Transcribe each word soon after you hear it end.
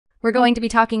We're going to be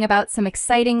talking about some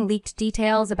exciting leaked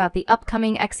details about the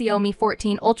upcoming Xiaomi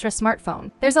 14 Ultra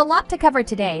smartphone. There's a lot to cover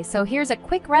today, so here's a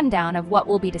quick rundown of what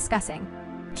we'll be discussing.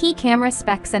 Key camera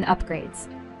specs and upgrades.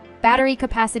 Battery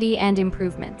capacity and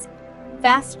improvements.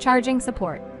 Fast charging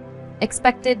support.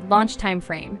 Expected launch time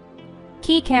frame.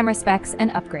 Key camera specs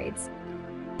and upgrades.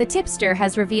 The tipster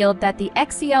has revealed that the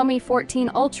Xiaomi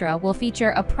 14 Ultra will feature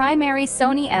a primary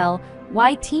Sony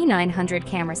YT900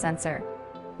 camera sensor.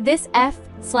 This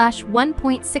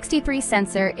f/1.63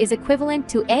 sensor is equivalent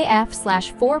to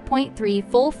AF/4.3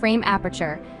 full-frame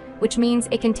aperture, which means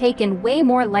it can take in way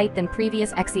more light than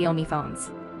previous Xiaomi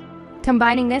phones.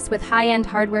 Combining this with high-end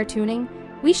hardware tuning,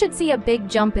 we should see a big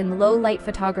jump in low-light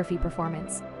photography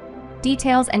performance.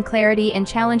 Details and clarity in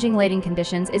challenging lighting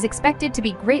conditions is expected to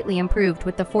be greatly improved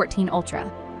with the 14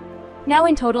 Ultra. Now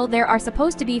in total, there are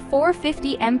supposed to be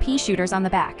 450MP shooters on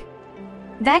the back.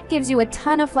 That gives you a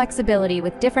ton of flexibility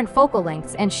with different focal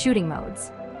lengths and shooting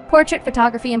modes. Portrait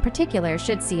photography in particular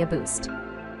should see a boost.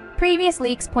 Previous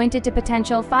leaks pointed to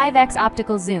potential 5x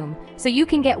optical zoom, so you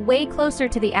can get way closer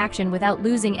to the action without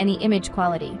losing any image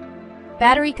quality.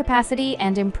 Battery capacity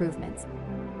and improvements.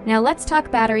 Now let's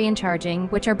talk battery and charging,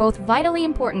 which are both vitally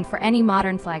important for any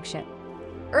modern flagship.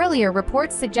 Earlier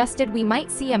reports suggested we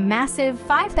might see a massive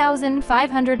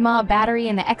 5,500 mAh battery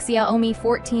in the Xiaomi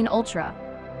 14 Ultra.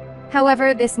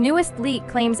 However, this newest leak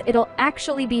claims it'll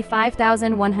actually be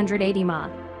 5,180 mAh,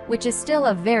 which is still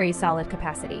a very solid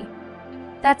capacity.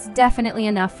 That's definitely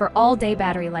enough for all-day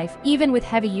battery life, even with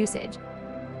heavy usage.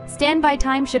 Standby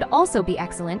time should also be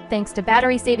excellent thanks to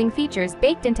battery-saving features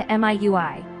baked into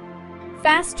MIUI.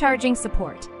 Fast charging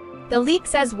support. The leak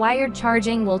says wired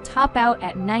charging will top out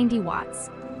at 90 watts.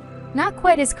 Not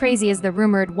quite as crazy as the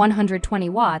rumored 120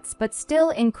 watts, but still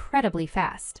incredibly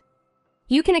fast.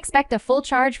 You can expect a full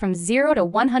charge from 0 to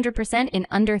 100% in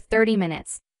under 30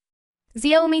 minutes.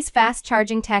 Xiaomi's fast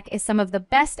charging tech is some of the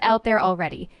best out there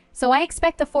already, so I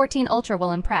expect the 14 Ultra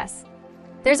will impress.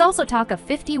 There's also talk of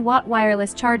 50-watt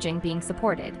wireless charging being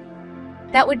supported.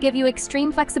 That would give you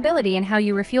extreme flexibility in how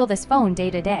you refuel this phone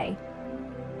day to day.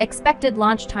 Expected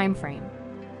launch time frame.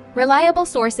 Reliable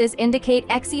sources indicate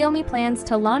Xiaomi plans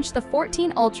to launch the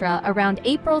 14 Ultra around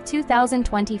April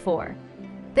 2024.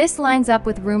 This lines up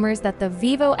with rumors that the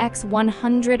Vivo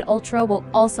X100 Ultra will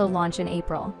also launch in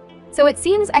April. So it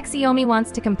seems Xiaomi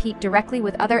wants to compete directly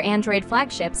with other Android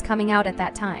flagships coming out at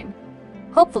that time.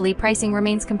 Hopefully pricing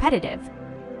remains competitive.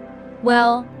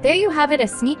 Well, there you have it, a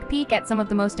sneak peek at some of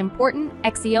the most important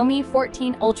Xiaomi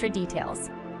 14 Ultra details.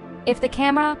 If the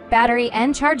camera, battery,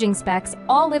 and charging specs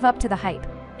all live up to the hype,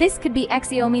 this could be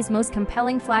Xiaomi's most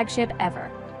compelling flagship ever.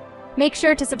 Make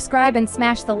sure to subscribe and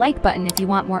smash the like button if you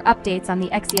want more updates on the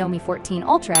Xiaomi 14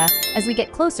 Ultra as we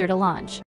get closer to launch.